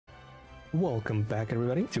Welcome back,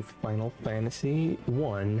 everybody, to Final Fantasy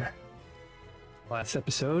 1. Last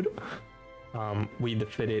episode, we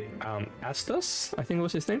defeated Astos, I think it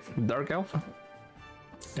was his name, Dark Elf,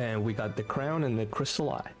 and we got the crown and the crystal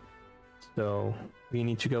eye. So we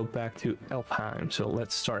need to go back to Elfheim. So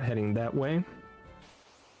let's start heading that way.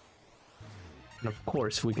 And of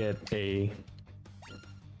course, we get a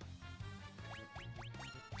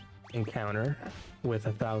encounter with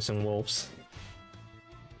 1,000 wolves.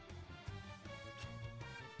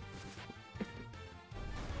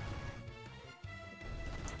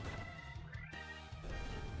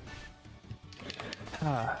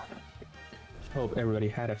 Hope everybody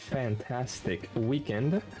had a fantastic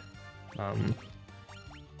weekend. I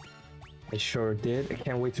sure did. I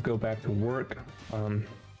can't wait to go back to work.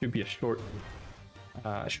 Should be a short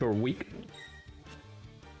week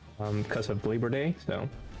because of Labor Day, so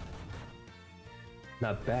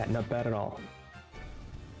not bad at all.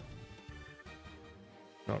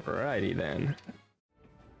 Alrighty then.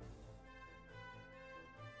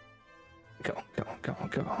 Go.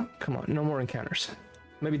 Come on, no more encounters.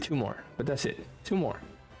 Maybe 2 more, but that's it. 2 more.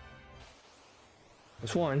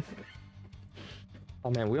 That's 1.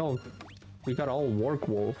 Oh man, we got all Warg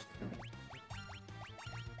Wolves.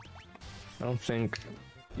 I don't think,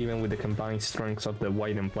 even with the combined strengths of the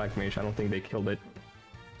white and black mage, I don't think they killed it.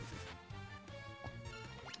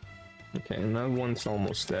 Okay, another one's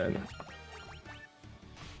almost dead.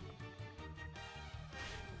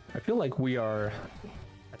 I feel like we are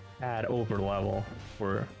at over level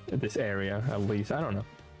for this area, at least. I don't know.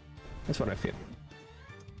 That's what I feel.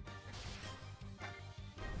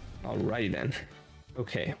 Alrighty then.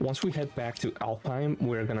 Okay, once we head back to Alfheim,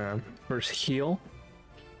 we're gonna first heal,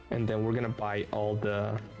 and then we're gonna buy all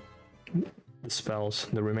the spells,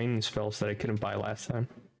 the remaining spells that I couldn't buy last time.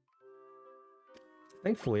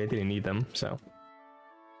 Thankfully, I didn't need them, so.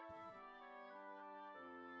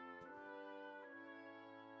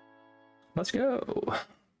 Let's go!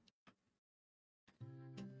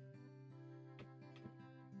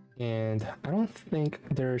 And I don't think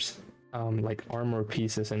there's like armor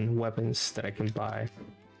pieces and weapons that I can buy.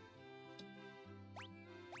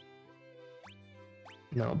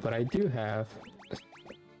 No, but I do have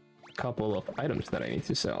a couple of items that I need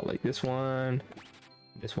to sell, like this one,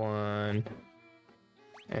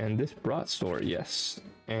 and this broadsword, yes,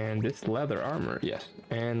 and this leather armor, yes,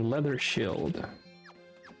 and leather shield.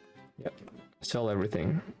 Yep, sell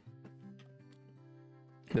everything.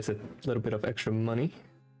 There's a little bit of extra money.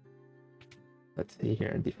 Let's see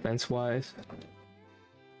here, defense-wise.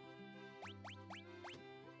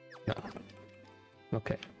 No.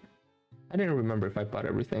 Okay. I didn't remember if I bought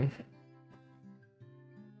everything.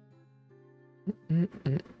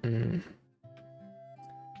 Okay,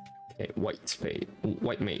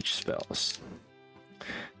 white mage spells.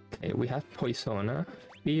 Okay, we have Poisona,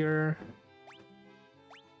 Fear.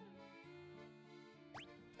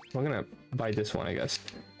 I'm gonna buy this one, I guess.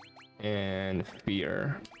 And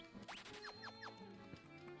Fear.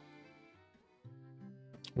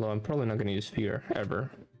 Well, I'm probably not gonna use Fear ever.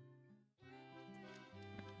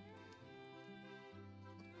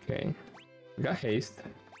 Okay, we got Haste,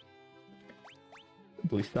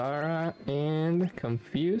 Blithara, and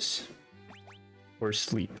Confuse, or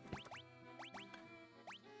Sleep.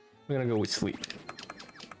 We're gonna go with Sleep.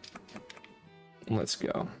 Let's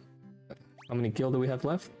go. How many gil do we have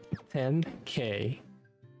left? 10k.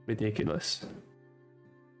 Ridiculous.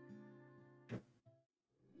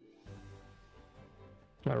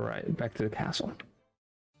 Alright, back to the castle.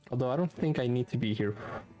 Although I don't think I need to be here.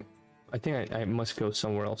 I think I must go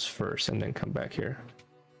somewhere else first and then come back here.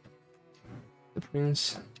 The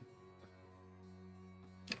prince.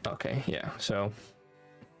 Okay, yeah, so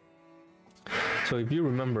if you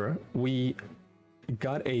remember, we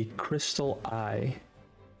got a crystal eye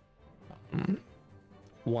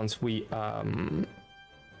once we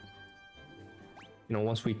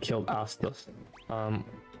once we killed Astos.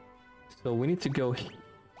 So we need to go here.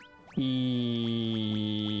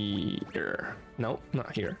 No,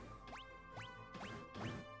 not here.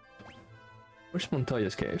 Where's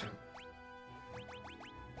Montoya's cave?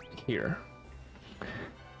 Here.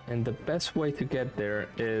 And the best way to get there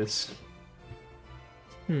is...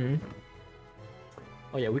 Oh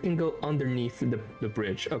yeah, we can go underneath the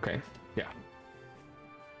bridge. Okay, yeah.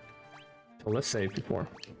 So let's save before.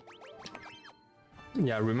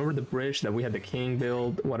 Yeah, remember the bridge that we had the king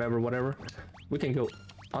build, whatever? We can go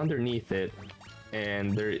underneath it,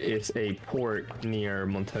 and there is a port near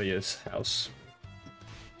Montoya's house.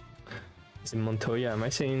 Is it Montoya? Am I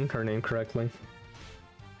saying her name correctly?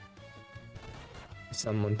 It's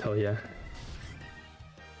not Montoya.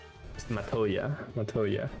 It's Matoya.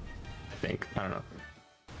 think. I don't know.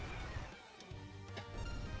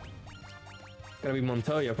 Gotta be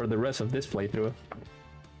Montoya for the rest of this playthrough.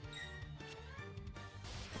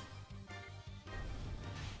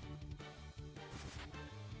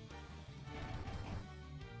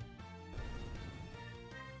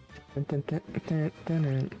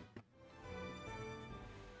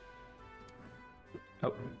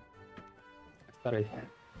 Oh. Sorry.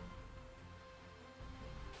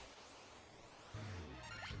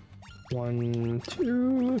 One,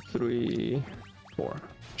 two, three, four.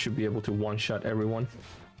 Should be able to one-shot everyone.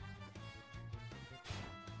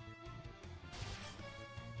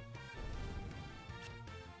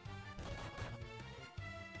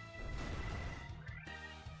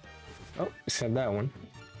 Oh, said that one.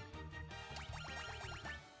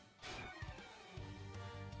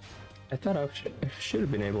 I thought I should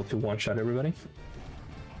have been able to one-shot everybody.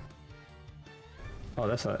 Oh,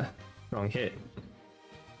 that's a wrong hit.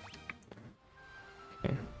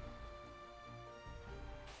 Okay.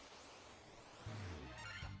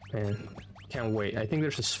 Man, can't wait. I think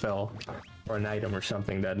there's a spell or an item or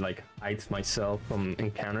something that like hides myself from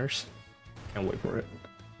encounters. Can't wait for it.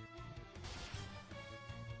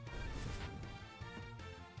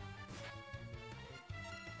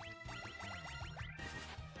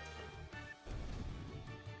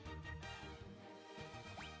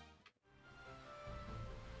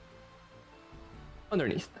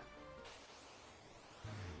 Underneath.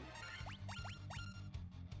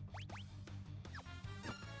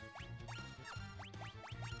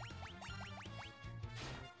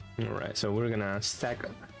 Alright, so we're gonna stack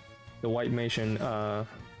the white mage and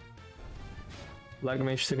black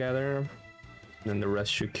mage together, then the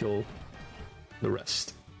rest should kill the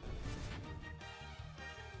rest.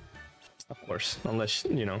 Of course, unless,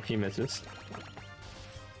 you know, he misses.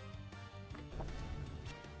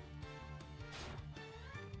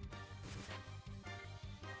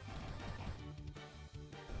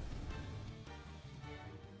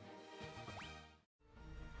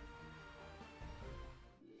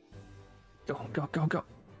 Go, go, go, go.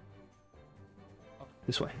 Oh,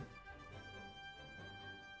 this way.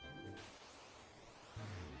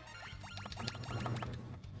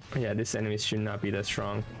 Yeah, this enemy should not be that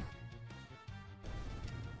strong.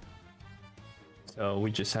 So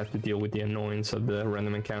we just have to deal with the annoyance of the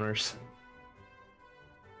random encounters.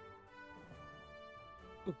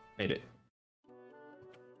 Ooh, made it.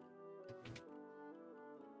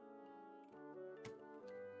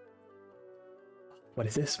 What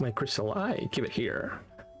is this? My crystal eye. Keep it here.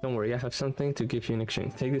 Don't worry, I have something to give you in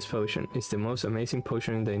exchange. Take this potion. It's the most amazing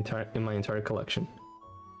potion in my entire collection.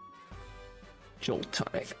 Jolt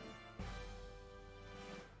tonic.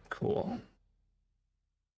 Cool.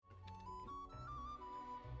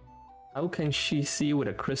 How can she see with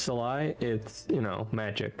a crystal eye? It's, you know,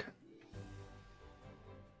 magic.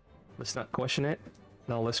 Let's not question it.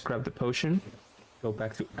 Now let's grab the potion. Go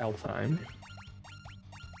back to Alfheim.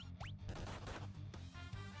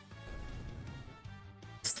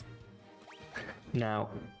 Now,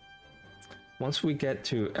 once we get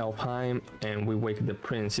to Alfheim and we wake the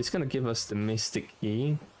prince, it's gonna give us the mystic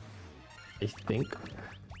key, I think.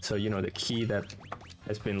 So, you know, the key that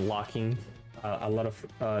has been locking a lot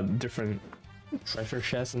of different treasure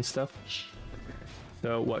chests and stuff.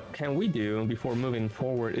 So what can we do before moving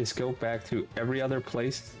forward is go back to every other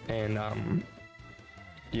place and,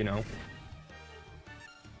 you know,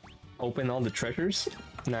 open all the treasures.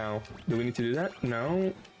 Now, do we need to do that?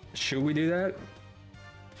 No. Should we do that?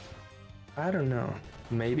 I don't know.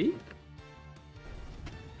 Maybe?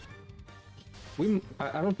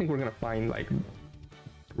 I don't think we're gonna find, like,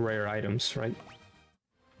 rare items, right?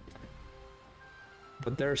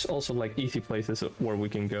 But there's also, like, easy places where we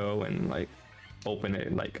can go and, like, open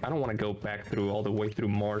it. Like, I don't want to go back through all the way through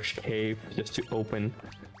Marsh Cave just to open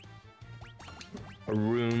a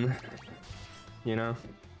room, you know?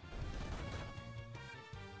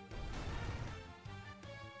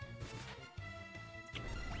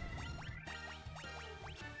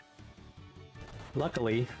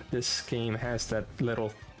 Luckily, this game has that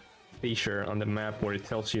little feature on the map where it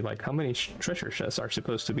tells you like how many treasure chests are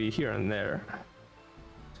supposed to be here and there.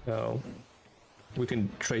 So we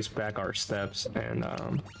can trace back our steps and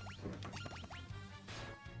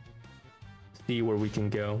see where we can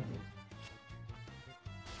go.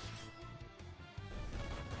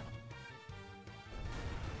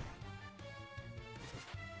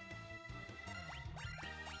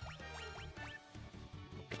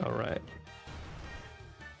 All right.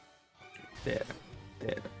 There.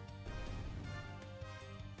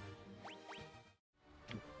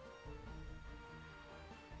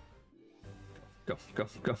 Go.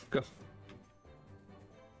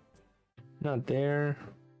 Not there.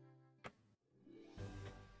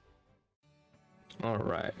 All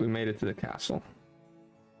right, we made it to the castle.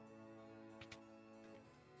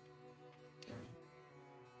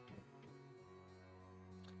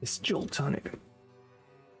 It's Joel Tonic.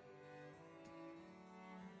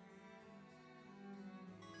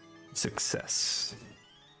 Success.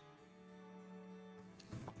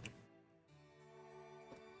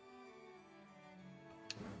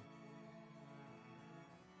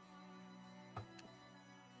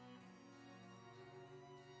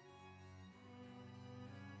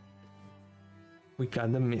 We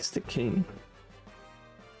got the Mystic King.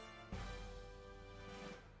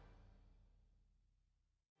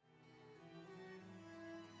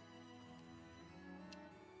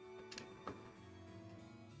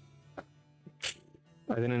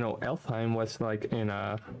 I didn't know Elfheim was like in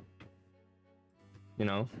a, you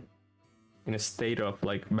know, in a state of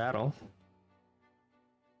like battle.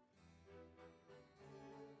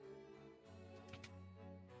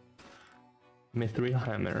 Mithril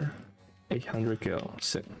Hammer, 800 gil.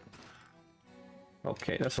 Sick.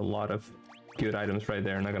 Okay, that's a lot of good items right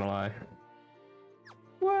there, not gonna lie.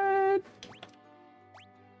 What?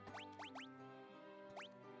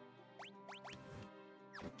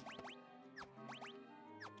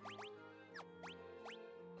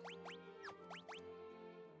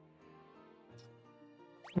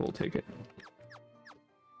 We'll take it.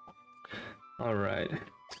 All right,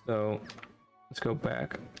 so let's go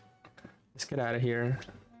back. Let's get out of here.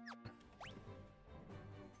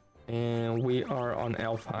 And we are on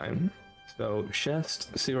Elfheim. So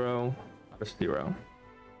chest 0 out of 0.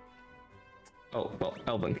 Oh, well,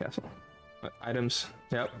 Elven Castle. Items.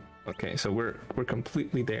 Yep. Okay, so we're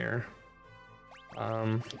completely there.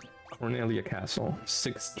 Cornelia Castle,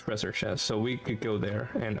 6 treasure chests, so we could go there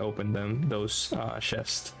and open those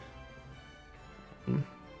chests. I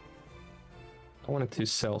wanted to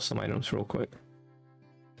sell some items real quick.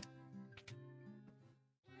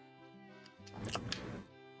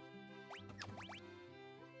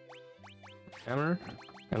 Hammer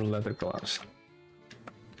and leather gloves.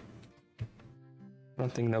 I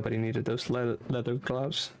don't think nobody needed those leather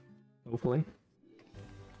gloves, hopefully.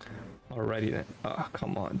 Alrighty then. Oh,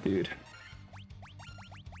 come on, dude.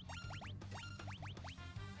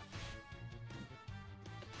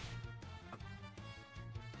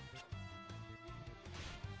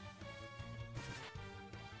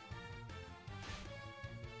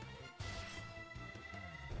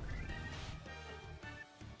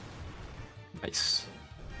 Nice.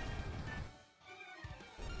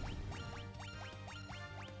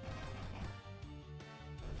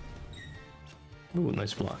 Ooh,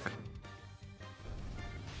 nice block.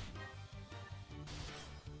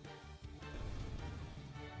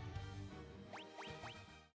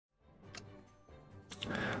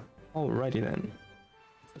 Alrighty then.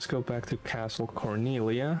 Let's go back to Castle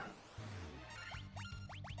Cornelia.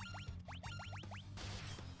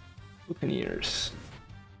 Buccaneers.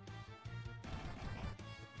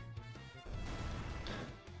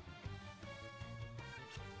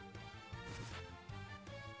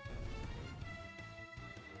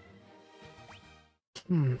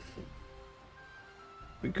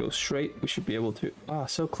 We go straight, we should be able to. Ah,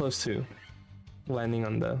 so close to landing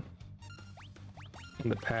on the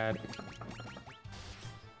pad.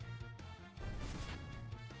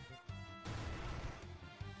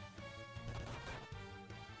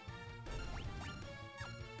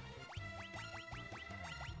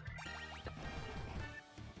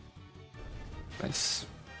 Nice.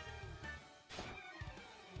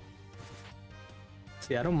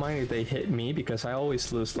 See, I don't mind if they hit me because I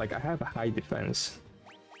always lose. Like, I have a high defense,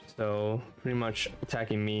 so pretty much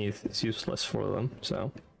attacking me is useless for them.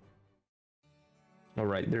 So, all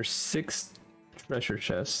right, there's 6 treasure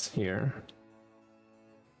chests here.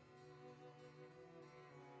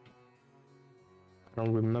 I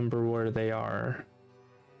don't remember where they are.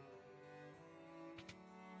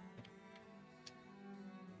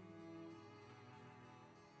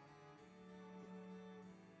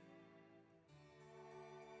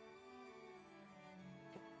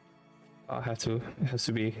 It has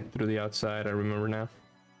to be through the outside, I remember now.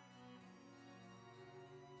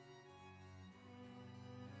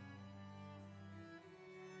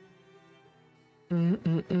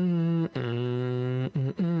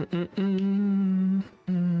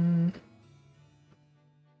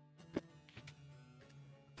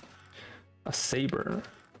 A saber,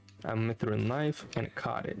 a mithril knife, and a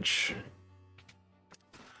cottage.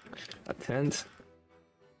 A tent.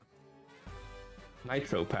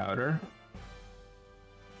 Nitro powder.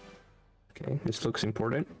 Okay, this looks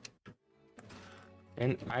important.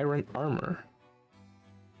 And iron armor.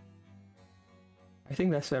 I think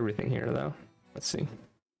that's everything here, though. Let's see.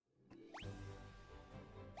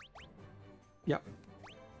 Yep.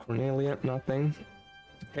 Cornelia, nothing.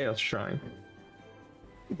 Chaos Shrine.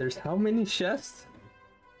 There's how many chests?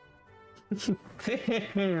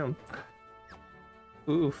 Damn.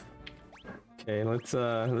 Oof. Okay, let's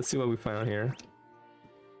see what we found here.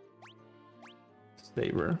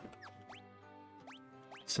 Saber.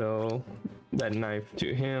 So that knife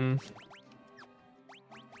to him.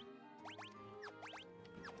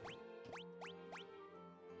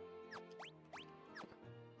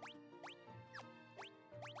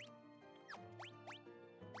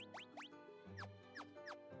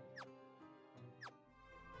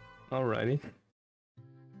 Alrighty.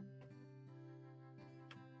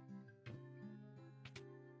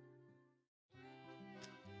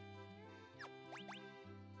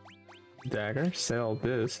 Dagger, sell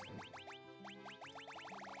this.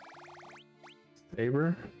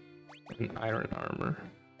 Saber and iron armor.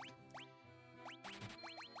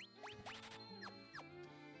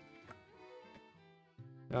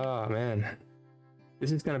 Oh man.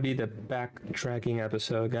 This is gonna be the backtracking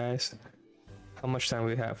episode, guys. How much time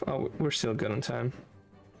we have? Oh, we're still good on time.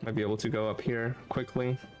 Might be able to go up here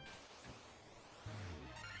quickly.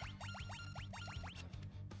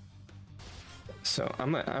 So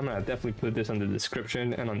I'm gonna definitely put this on the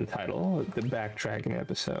description and on the title, the backtracking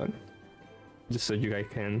episode, just so you guys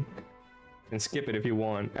can skip it if you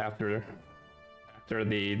want after the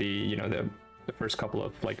you know the first couple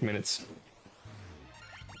of like minutes.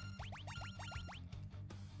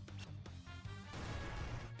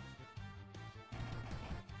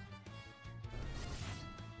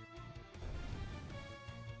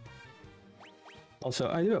 Also,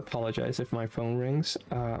 I do apologize if my phone rings.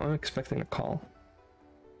 I'm expecting a call.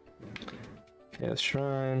 Okay,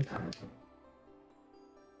 shrine.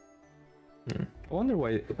 I wonder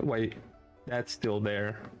why that's still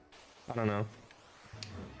there. I don't know.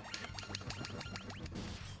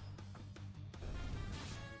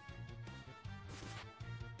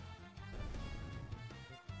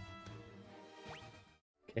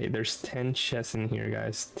 Okay, there's 10 chests in here,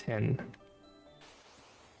 guys. 10.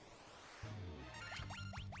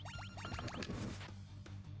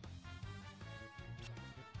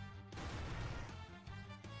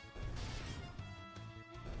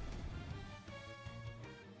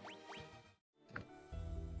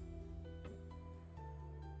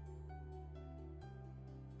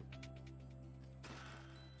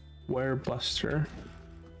 Buster,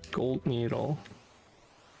 gold needle.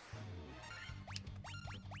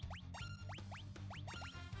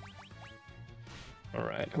 All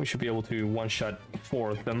right, we should be able to one-shot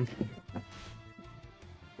 4 of them.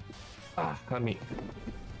 Let me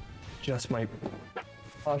adjust my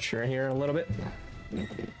posture here a little bit.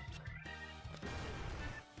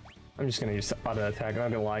 I'm just gonna use auto attack. I'm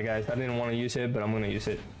not gonna lie, guys. I didn't want to use it, but I'm gonna use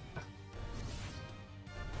it.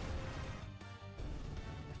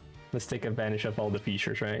 Let's take advantage of all the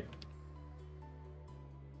features, right?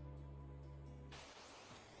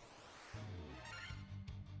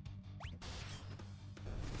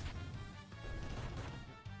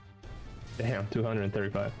 Damn,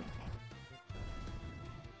 235.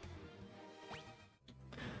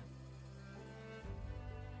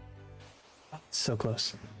 So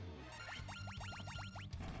close.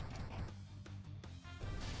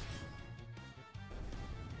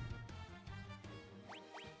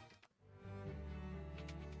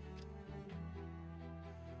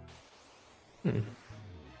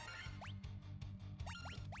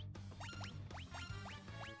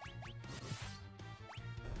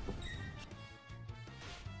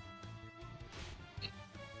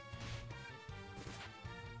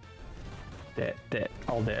 Dead,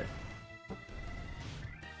 all dead.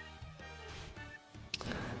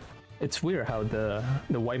 It's weird how the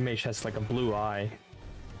white mage has like a blue eye.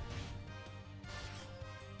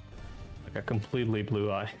 Like a completely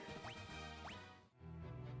blue eye.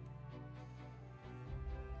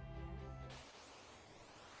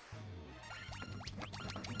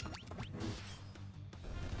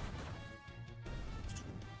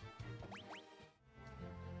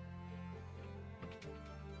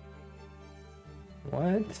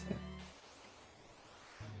 What?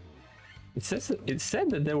 It said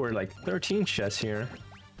that there were like 13 chests here.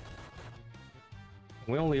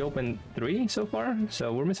 We only opened 3 so far,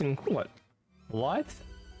 so we're missing what? What?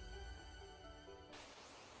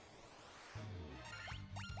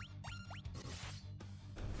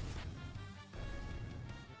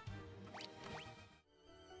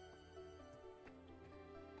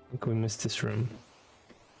 I think we missed this room.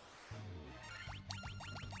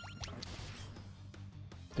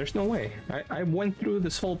 There's no way. I went through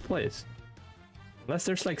this whole place. Unless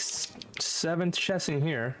there's like 7 chests in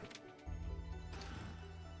here.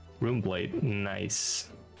 Room blade, nice.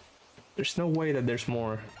 There's no way that there's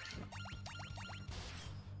more.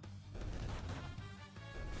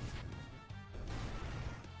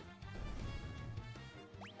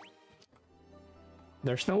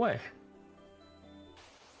 There's no way.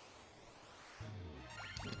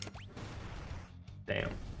 Damn.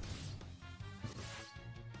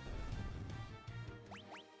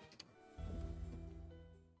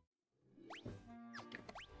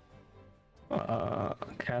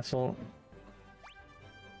 Castle.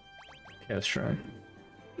 Chaos Shrine.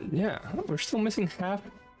 Yeah, we're still missing half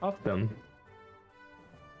of them.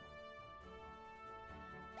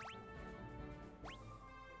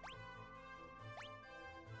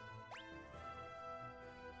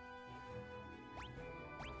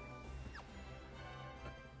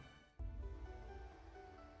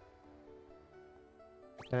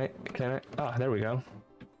 Can I? Ah, there we go.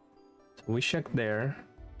 So we checked there.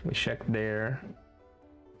 We checked there.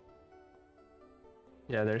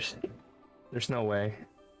 Yeah, there's no way.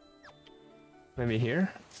 Maybe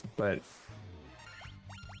here, but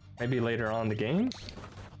maybe later on in the game.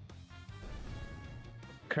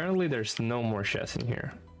 Currently, there's no more chests in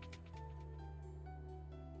here.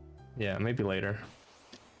 Yeah, maybe later.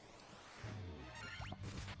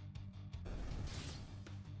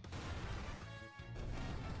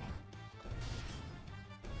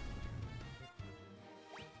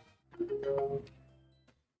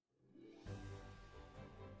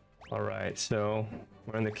 Alright, so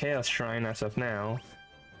we're in the Chaos Shrine as of now.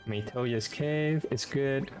 Matoya's Cave is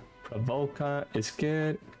good. Pravolka is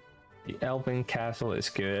good. The Elven Castle is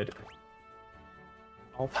good.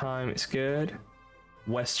 Alfheim is good.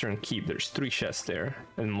 Western Keep, there's 3 chests there.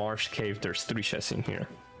 And Marsh Cave, there's 3 chests in here.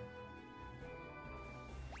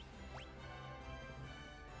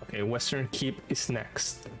 Okay, Western Keep is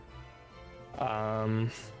next.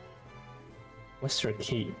 Western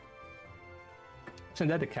Keep. Isn't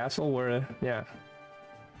that the castle where, yeah.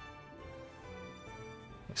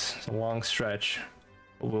 It's a long stretch,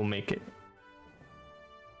 but we'll make it.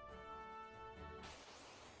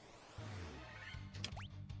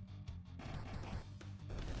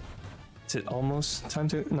 Is it almost time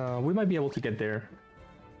to, no, we might be able to get there.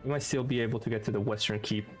 We might still be able to get to the Western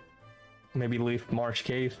Keep. Maybe leave Marsh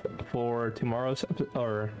Cave for tomorrow's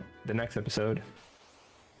or the next episode.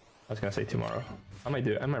 I was gonna say tomorrow. I might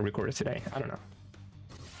record it today. I don't know.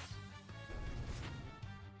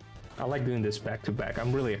 I like doing this back to back.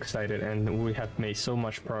 I'm really excited, and we have made so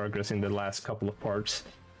much progress in the last couple of parts.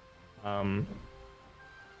 But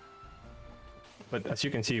as you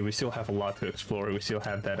can see, we still have a lot to explore. We still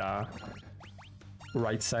have that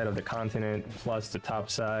right side of the continent plus the top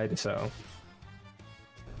side. So,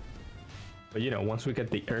 but you know, once we get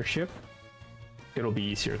the airship, it'll be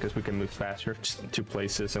easier because we can move faster to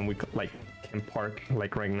places, and we can park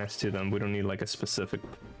like right next to them. We don't need like a specific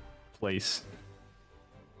place.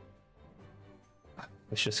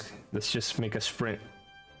 Let's just make a sprint.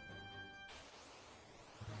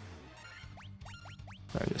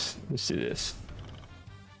 Let's do this.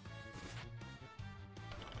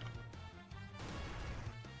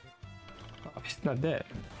 Oh, he's not dead.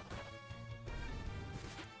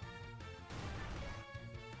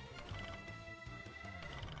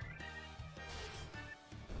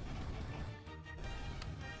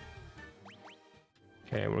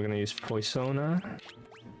 Okay, we're gonna use Poisona.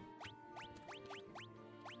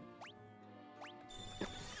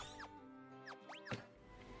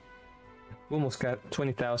 We almost got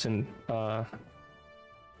 20,000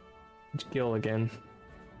 gil again.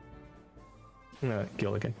 No,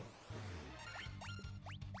 gil again.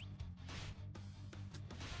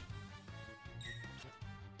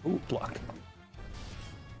 Ooh, block.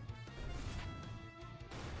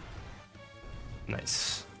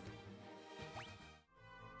 Nice.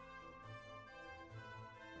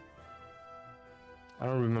 I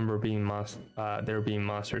don't remember being there being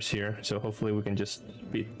monsters here, so hopefully we can just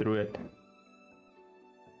beat through it.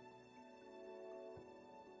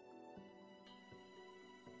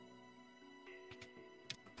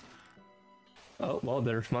 Oh, well,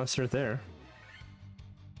 there's monsters there.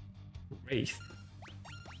 Wraith.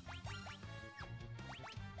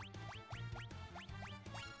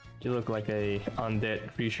 You look like a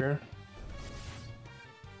undead creature.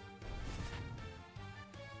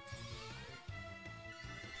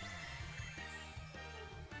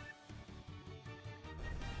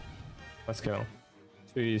 Let's go.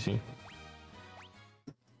 Too easy.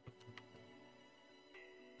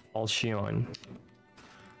 Alchion.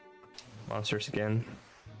 Monsters again.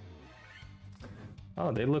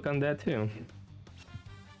 Oh, they look undead too.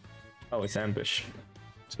 Oh, it's ambush.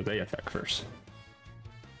 So they attack first.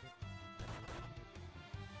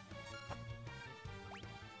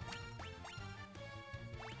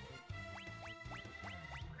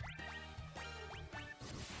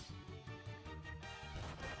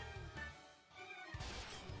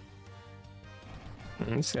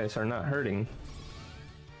 And these guys are not hurting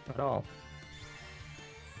at all.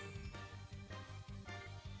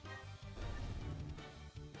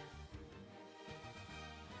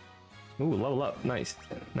 Ooh, level up, nice.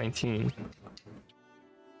 19.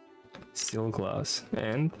 Steel glass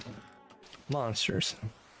and monsters.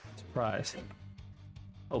 Surprise.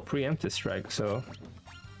 Oh, preemptive strike, so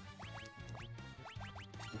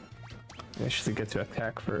I should get to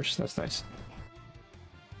attack first. That's nice.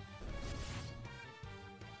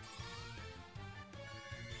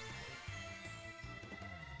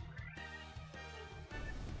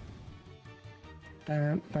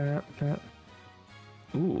 Bam, bam, bam.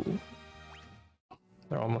 Ooh.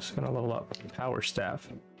 They're almost gonna level up. Power staff.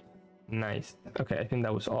 Nice. Okay, I think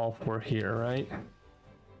that was all for here, right?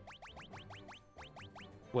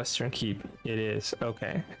 Western Keep. It is.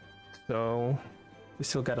 Okay. So we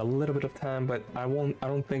still got a little bit of time, but I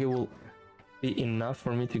don't think it will be enough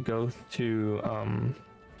for me to go to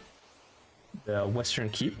the Western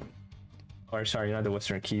Keep. Or sorry, not the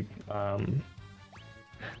Western Keep.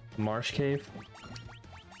 Marsh Cave.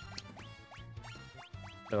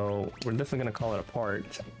 So we're definitely gonna call it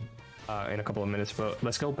apart in a couple of minutes, but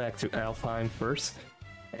let's go back to Alfheim first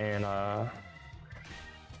and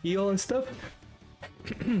heal and stuff.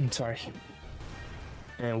 Sorry.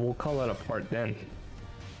 And we'll call it apart then.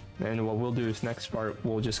 And what we'll do is next part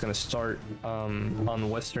we're just gonna start on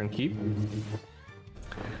Western Keep,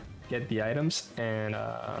 get the items, and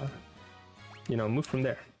you know, move from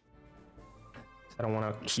there. I don't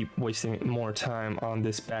want to keep wasting more time on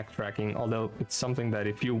this backtracking, although it's something that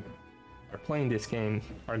if you are playing this game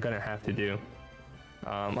are gonna have to do.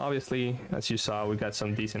 Obviously, as you saw, we got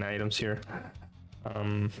some decent items here.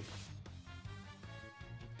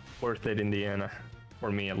 Worth it in the end,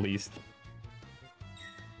 for me at least.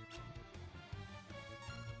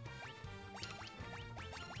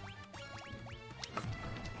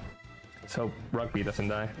 Let's hope Rugby doesn't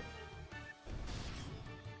die.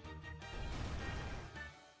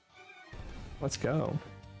 Let's go.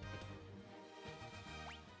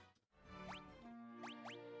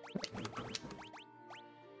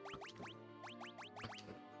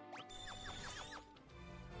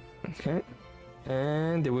 Okay.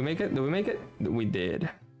 And did we make it? Did we make it? We did.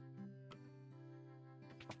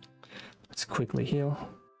 Let's quickly heal.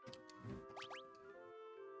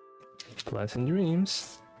 Pleasant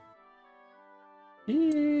dreams.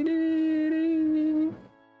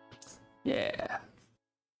 Yeah.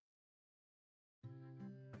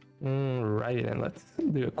 Alrighty then, let's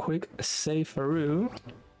do a quick save-a-roo.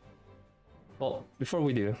 Well, before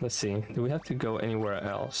we do, let's see. Do we have to go anywhere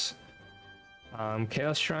else?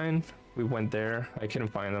 Chaos Shrine, we went there. I couldn't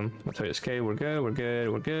find them. Matoya's we're good, we're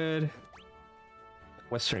good, we're good.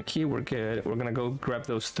 Western Key, we're good. We're gonna go grab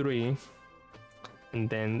those 3. And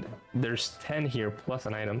then there's 10 here plus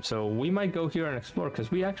an item. So we might go here and explore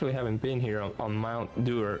because we actually haven't been here on Mount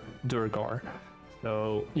Durgar.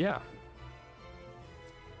 So yeah.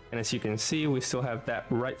 And as you can see, we still have that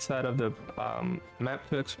right side of the map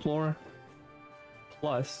to explore,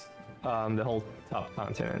 plus the whole top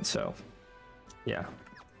continent. So, yeah.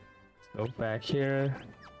 Go back here,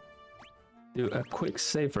 do a quick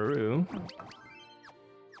save-a-roo.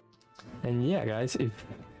 And yeah, guys, if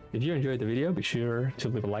you enjoyed the video, be sure to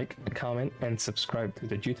leave a like, a comment, and subscribe to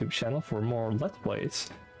the YouTube channel for more Let's Plays.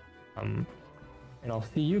 And I'll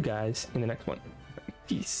see you guys in the next one.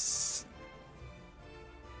 Peace.